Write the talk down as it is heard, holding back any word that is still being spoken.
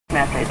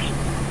message.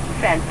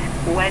 Sent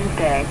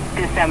Wednesday,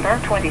 December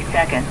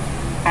 22nd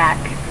at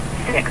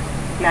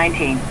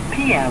 6:19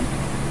 p.m.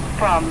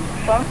 From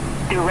phone.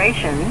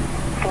 Duration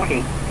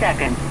 40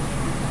 seconds.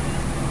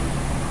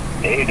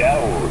 Hey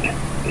Dawood,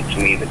 it's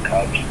me, the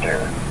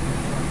Cubster.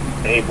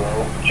 Hey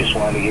bro, just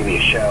wanted to give you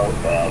a shout.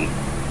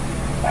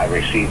 I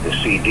received the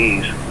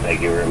CDs.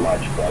 Thank you very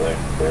much, brother.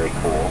 Very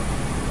cool.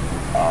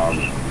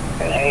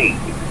 And hey,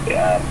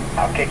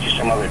 I'll catch you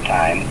some other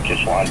time.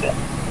 Just wanted to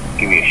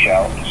give you a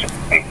shout and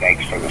say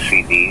thanks for the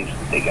CDs.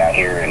 They got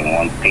here in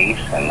one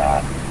piece, and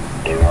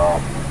they were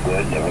all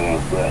good. Everything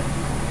was good.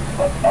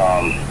 But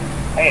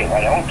hey, if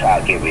I don't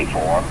talk to you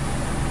before,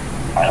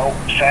 I hope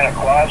Santa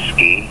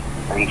Clauski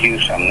brings you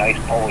some nice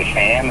Polish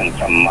ham and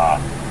some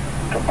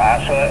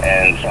kielbasa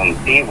and some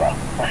piva.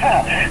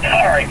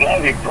 All right,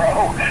 love you,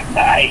 bro.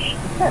 Bye.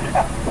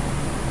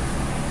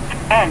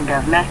 End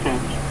of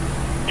message.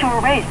 To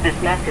erase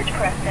this message,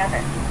 press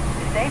 7.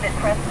 To save it,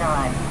 press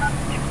 9.